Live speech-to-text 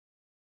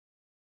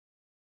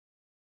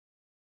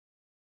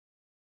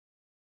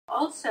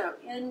also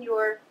in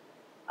your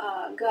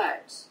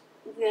gut,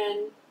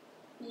 then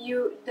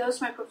those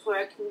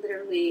microflora can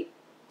literally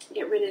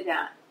get rid of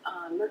that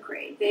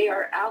mercury. They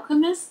are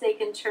alchemists. They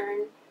can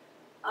turn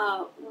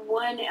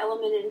one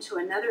element into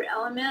another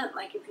element.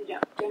 Like if you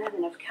don't have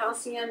enough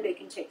calcium, they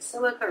can take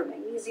silica or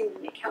magnesium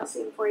and make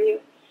calcium for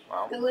you.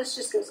 Wow. The list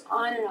just goes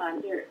on and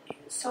on. They're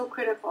so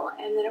critical.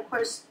 And then, of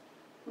course,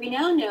 we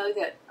now know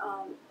that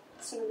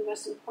some of the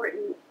most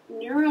important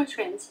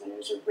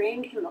neurotransmitters or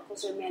brain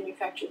chemicals are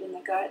manufactured in the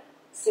gut.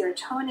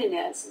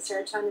 Serotonin is, and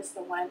serotonin is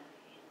the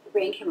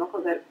brain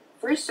chemical that,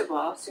 first of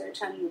all,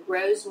 serotonin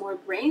grows more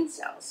brain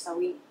cells. So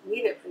we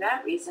need it for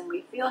that reason.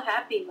 We feel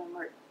happy when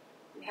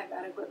we have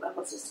adequate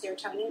levels of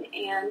serotonin,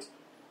 and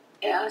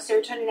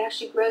serotonin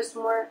actually grows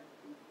more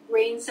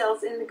brain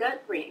cells in the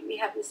gut brain. We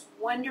have this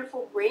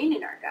wonderful brain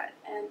in our gut,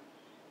 and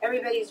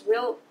everybody's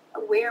real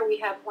aware we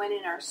have one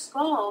in our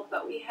skull,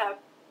 but we have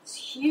this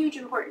huge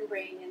important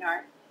brain in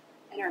our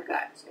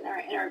gut, in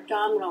our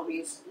abdominal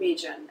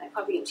region. I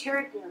call the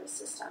enteric nervous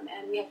system,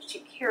 and we have to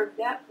take care of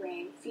that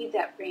brain, feed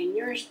that brain,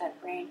 nourish that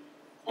brain,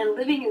 and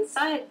living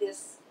inside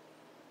this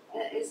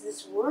is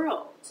this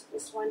world,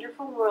 this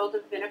wonderful world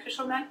of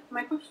beneficial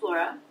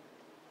microflora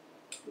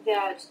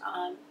that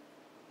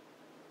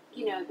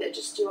that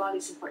just do all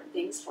these important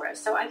things for us.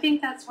 So I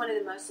think that's one of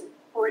the most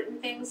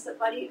important things that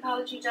Body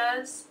Ecology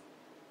does.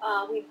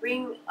 We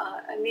bring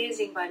an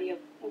amazing body of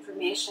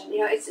information.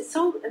 It's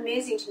so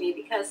amazing to me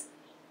because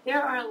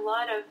there are a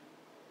lot of,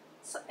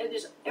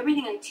 there's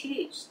everything I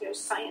teach, there's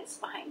science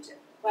behind it.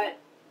 But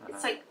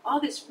it's like all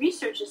this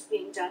research is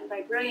being done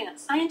by brilliant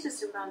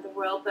scientists around the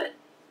world, but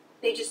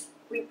they just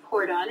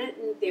report on it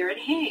and there it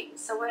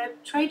hangs. So what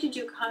I've tried to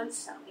do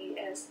constantly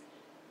is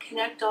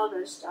connect all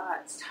those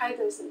dots, tie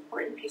those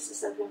important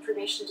pieces of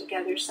information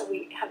together so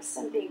we have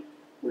something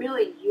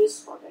really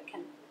useful that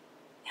can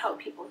help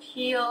people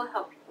heal,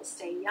 help people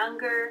stay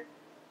younger,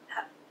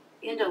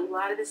 end a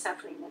lot of the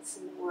suffering that's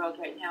in the world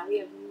right now. We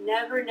have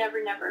never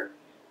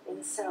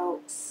been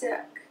so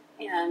sick,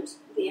 and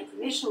the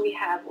information we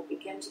have will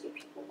begin to get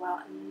people well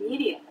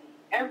immediately.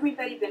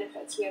 Everybody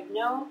benefits. We have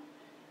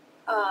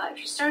if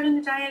you start on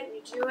the diet and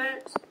you do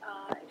it,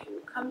 if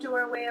you come to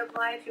our way of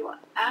life, you will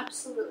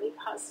absolutely,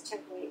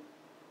 positively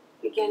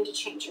begin to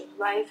change your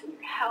life and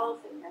your health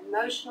and your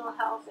emotional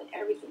health and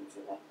everything for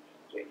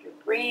your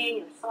brain,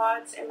 your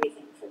thoughts,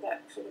 everything for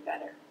the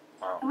better.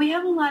 Wow. And we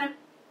have a lot of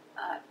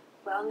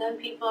well-known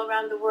people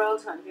around the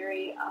world who I'm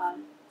very,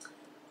 I'm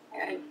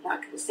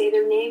not going to say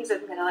their names,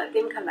 I'm going to let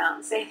them come out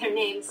and say their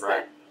names,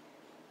 right. But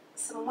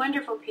some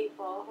wonderful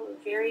people who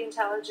are very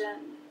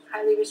intelligent,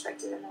 highly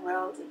respected in the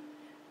world, and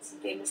some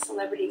famous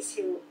celebrities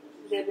who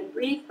live and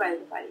breathe by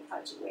the Body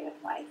Ecology way of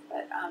life.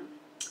 But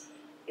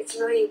it's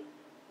really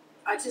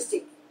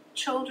autistic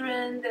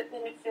children that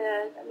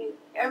benefit. I mean,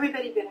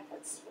 everybody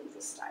benefits from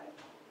this diet.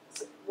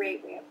 It's a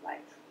great way of life.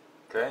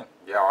 Okay.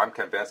 Yeah, I'm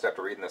convinced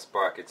after reading this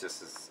book. It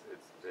just is.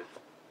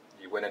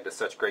 You went into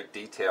such great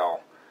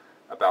detail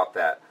about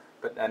that.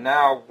 But and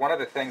now, one of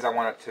the things I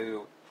wanted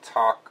to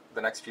talk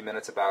the next few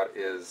minutes about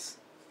is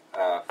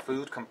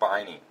food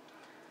combining.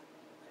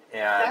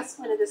 And that's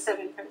one of the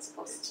 7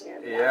 principles too.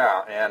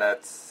 Yeah, and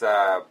it's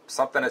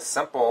something as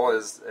simple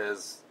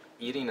as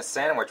eating a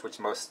sandwich, which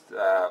most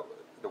the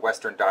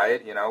Western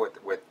diet,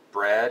 with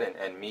bread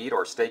and meat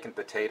or steak and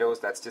potatoes,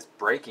 that's just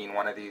breaking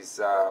one of these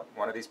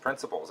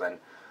principles. And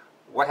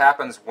what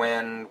happens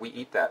when we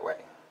eat that way?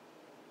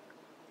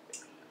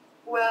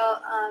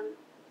 Well,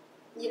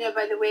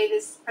 by the way,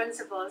 this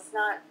principle is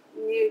not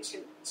new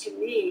to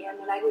me. I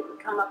mean, I didn't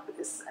come up with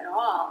this at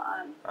all.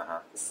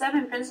 The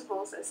 7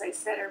 principles, as I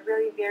said, are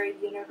really very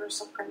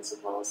universal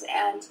principles,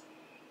 and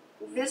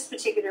this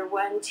particular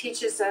one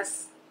teaches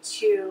us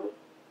to,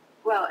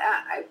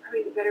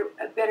 probably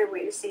a better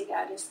way to say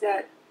that is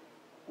that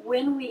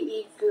when we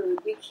eat food,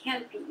 we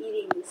can't be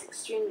eating these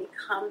extremely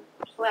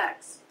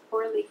complex,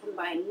 poorly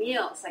combined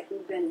meals like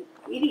we've been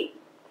eating.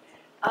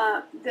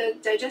 The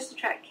digestive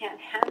tract can't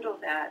handle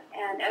that,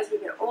 and as we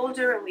get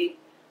older and we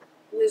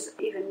lose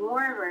even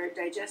more of our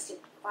digestive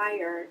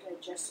fire,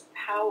 digestive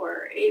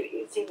power,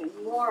 it's even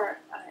more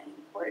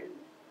important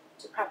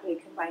to properly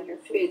combine your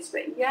foods.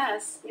 But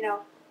yes,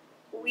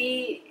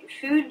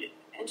 food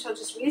until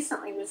just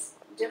recently was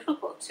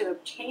difficult to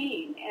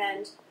obtain,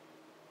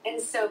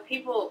 and so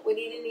people would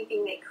eat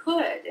anything they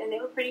could, and they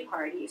were pretty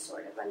hardy,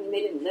 sort of. I mean,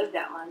 they didn't live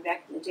that long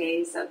back in the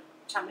days of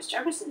Thomas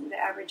Jefferson. The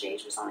average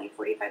age was only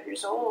 45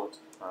 years old.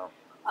 Wow.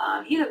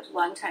 He lived a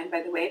long time,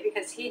 by the way,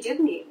 because he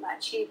didn't eat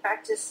much. He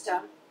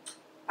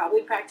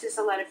probably practiced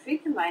a lot of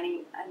food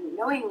combining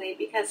unknowingly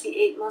because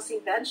he ate mostly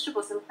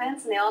vegetables and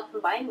plants, and they all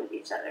combined with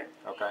each other.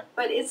 Okay.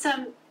 But it's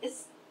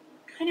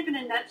kind of in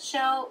a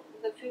nutshell,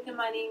 the food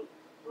combining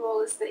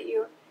rule is that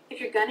if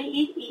you're going to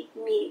eat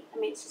meat,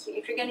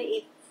 if you're going to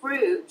eat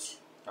fruit,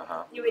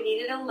 you would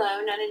eat it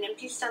alone on an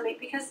empty stomach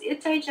because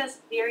it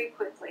digests very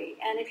quickly.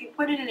 And if you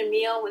put it in a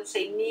meal with,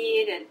 say,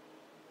 meat and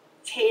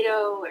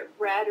potato or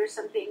bread or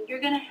something,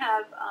 you're going to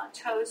have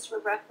toast for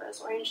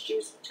breakfast, orange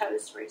juice with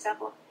toast, for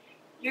example.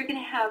 You're going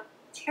to have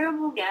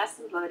terrible gas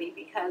and bloating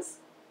because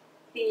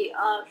the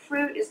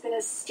fruit is going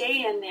to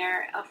stay in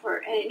there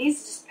and it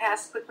needs to just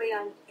pass quickly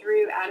on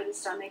through out of the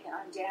stomach and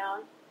on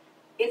down.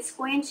 It's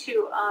going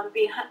to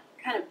be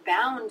kind of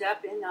bound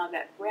up in all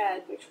that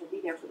bread, which will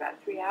be there for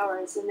about 3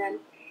 hours, and then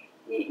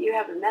you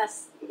have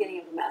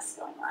beginning of a mess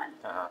going on.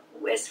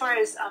 Uh-huh. As far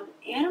as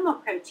animal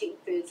protein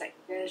foods like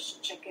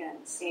fish, chicken,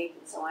 steak,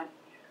 and so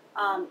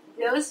on,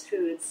 those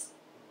foods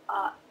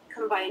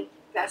combine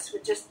best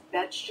with just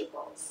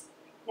vegetables.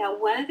 Now,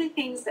 one of the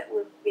things that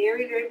we're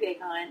very, very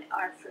big on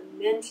are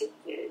fermented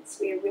foods.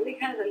 We are really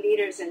kind of the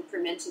leaders in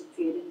fermented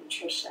food and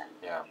nutrition.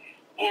 Yeah.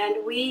 And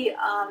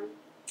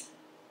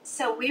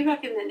so we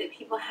recommend that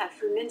people have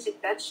fermented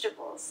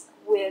vegetables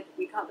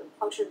we call them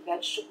cultured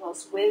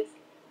vegetables, with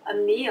a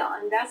meal,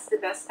 and that's the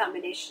best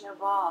combination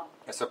of all.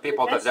 And so for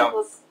people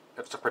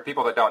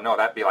that don't know,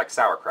 that'd be like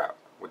sauerkraut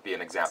would be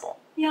an example.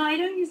 Yeah, I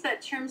don't use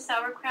that term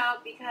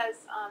sauerkraut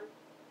because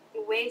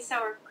the way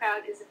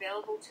sauerkraut is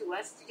available to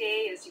us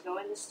today is you go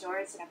in the store,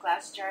 it's in a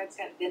glass jar, it's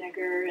got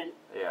vinegar and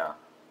a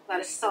lot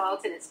of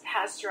salt, and it's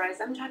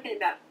pasteurized. I'm talking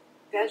about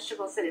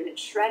vegetables that have been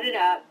shredded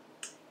up.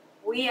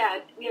 We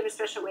have a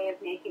special way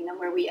of making them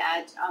where we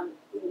add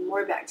even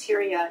more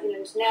bacteria.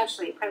 There's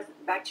naturally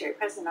bacteria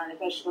present on the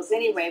vegetables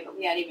anyway, but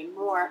we add even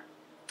more.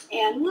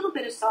 And a little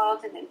bit of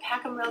salt, and then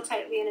pack them real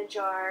tightly in a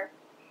jar.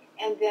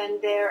 And then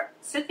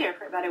sit there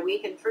for about a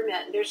week and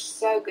ferment. They're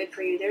so good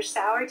for you. They're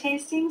sour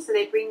tasting, so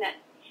they bring that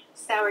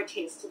sour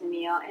taste to the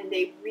meal, and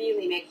they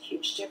really make a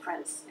huge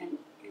difference in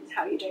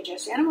how you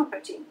digest animal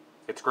protein.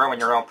 It's growing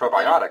your own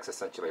probiotics,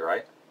 essentially,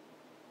 right?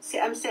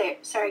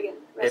 Sorry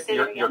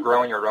again. You're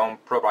growing your own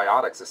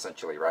probiotics,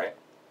 essentially, right?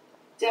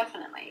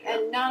 Definitely. Yeah.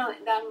 And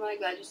I'm really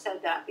glad you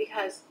said that,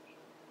 because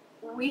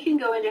we can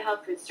go into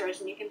health food stores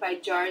and you can buy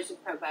jars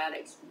of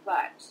probiotics,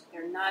 but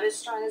they're not as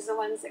strong as the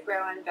ones that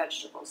grow on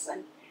vegetables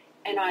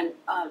and on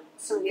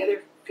some of the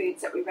other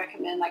foods that we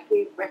recommend. Like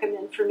we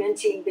recommend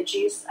fermenting the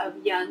juice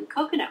of young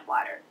coconut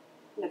water,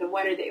 the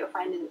water that you'll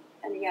find in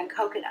a young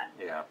coconut.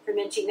 Yeah.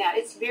 Fermenting that.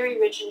 It's very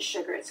rich in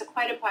sugar. It's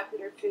quite a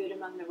popular food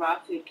among the raw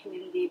food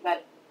community,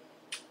 but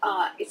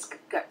it's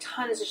got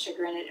tons of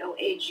sugar in it. It'll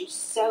age you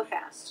so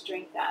fast to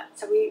drink that.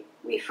 So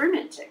we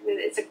ferment it.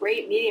 It's a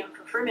great medium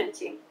for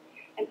fermenting,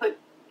 and put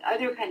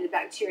other kinds of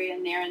bacteria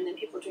in there, and then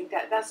people drink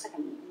that. That's like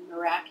a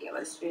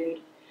miraculous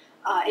food.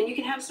 And you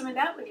can have some of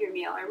that with your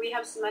meal. Or we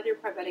have some other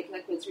probiotic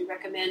liquids we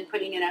recommend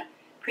putting in a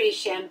pretty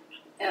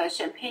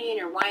champagne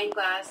or wine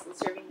glass and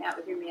serving that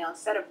with your meal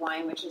instead of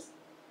wine, which is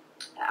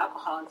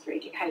alcohol, and it's very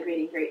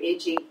dehydrating, very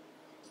aging.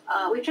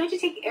 We try to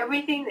take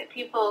everything that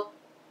people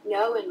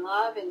know and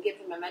love and give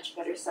them a much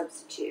better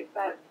substitute.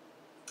 But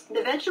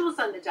the vegetables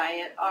on the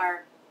diet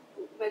are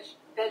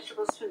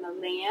vegetables from the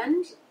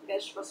land,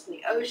 vegetables from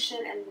the ocean,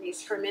 and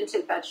these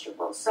fermented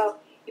vegetables. So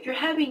if you're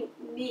having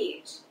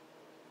meat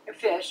or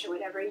fish or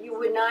whatever, you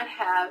would not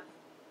have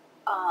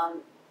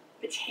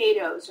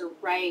potatoes or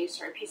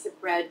rice or a piece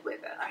of bread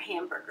with it, a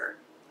hamburger.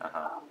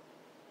 Uh-huh.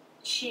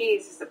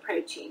 Cheese is the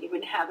protein. You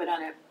wouldn't have it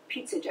on a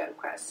pizza dough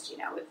crust,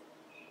 with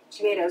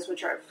tomatoes,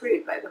 which are a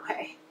fruit, by the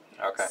way.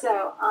 Okay.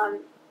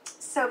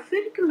 So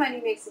food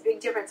combining makes a big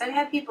difference. I've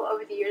had people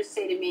over the years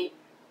say to me,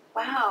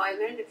 wow, I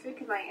learned that food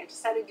combining, I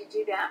decided to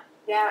do that.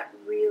 That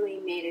really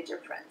made a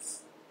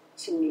difference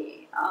to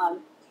me.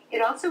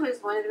 It also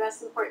is one of the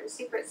most important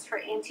secrets for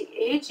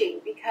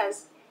anti-aging,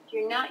 because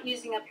you're not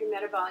using up your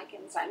metabolic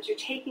enzymes. You're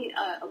taking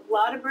a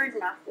lot of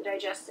burden off the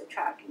digestive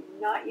tract, and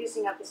you're not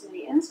using up as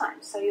many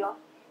enzymes. So you'll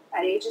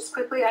age as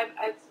quickly.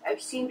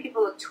 I've seen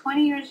people look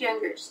 20 years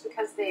younger just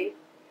because they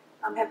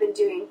have been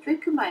doing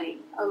food combining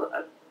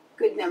a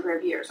good number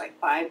of years, like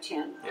 5,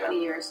 10, 20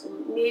 years.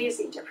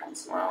 Amazing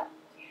difference. Wow.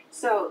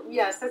 So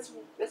yes, that's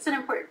an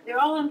important. They're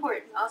all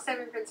important. All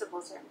 7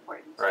 principles are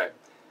important. Right.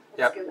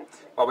 Yeah.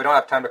 Well, we don't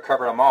have time to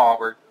cover them all.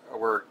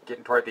 We're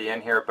getting toward the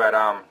end here, but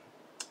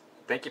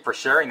thank you for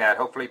sharing that.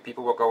 Hopefully,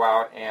 people will go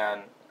out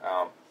and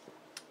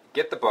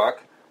get the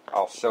book.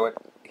 I'll show it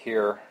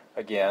here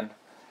again.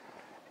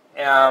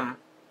 Well,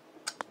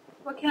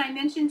 can I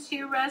mention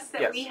too, Russ,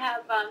 that yes. we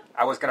have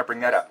I was going to bring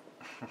that up.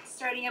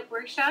 Starting up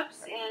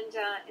workshops, and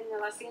in the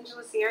Los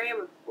Angeles area,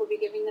 we'll be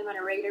giving them on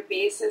a regular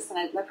basis, and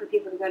I'd love for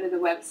people to go to the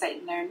website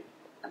and learn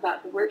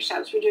about the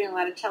workshops. We're doing a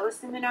lot of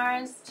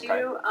teleseminars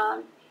too,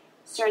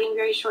 starting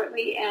very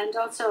shortly, and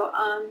also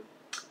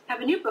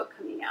have a new book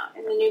coming out,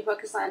 and the new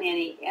book is on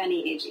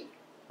anti-aging.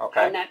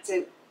 Okay. And not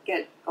to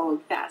get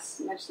old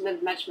fast,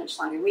 live much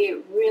longer.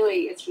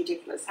 It's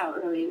ridiculous how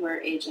early we're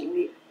aging.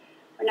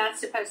 We're not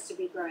supposed to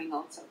be growing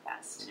old so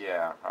fast.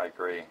 Yeah, I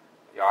agree.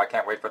 Yeah, I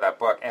can't wait for that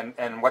book.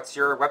 And what's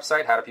your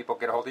website? How do people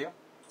get a hold of you?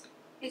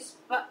 It's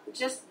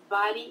just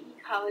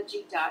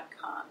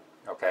bodyecology.com.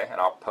 Okay,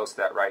 and I'll post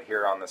that right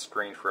here on the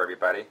screen for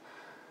everybody.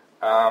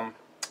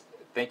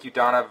 Thank you,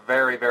 Donna,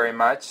 very, very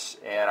much,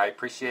 and I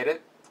appreciate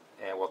it,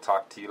 and we'll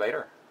talk to you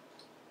later.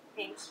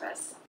 Thanks,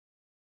 Russ.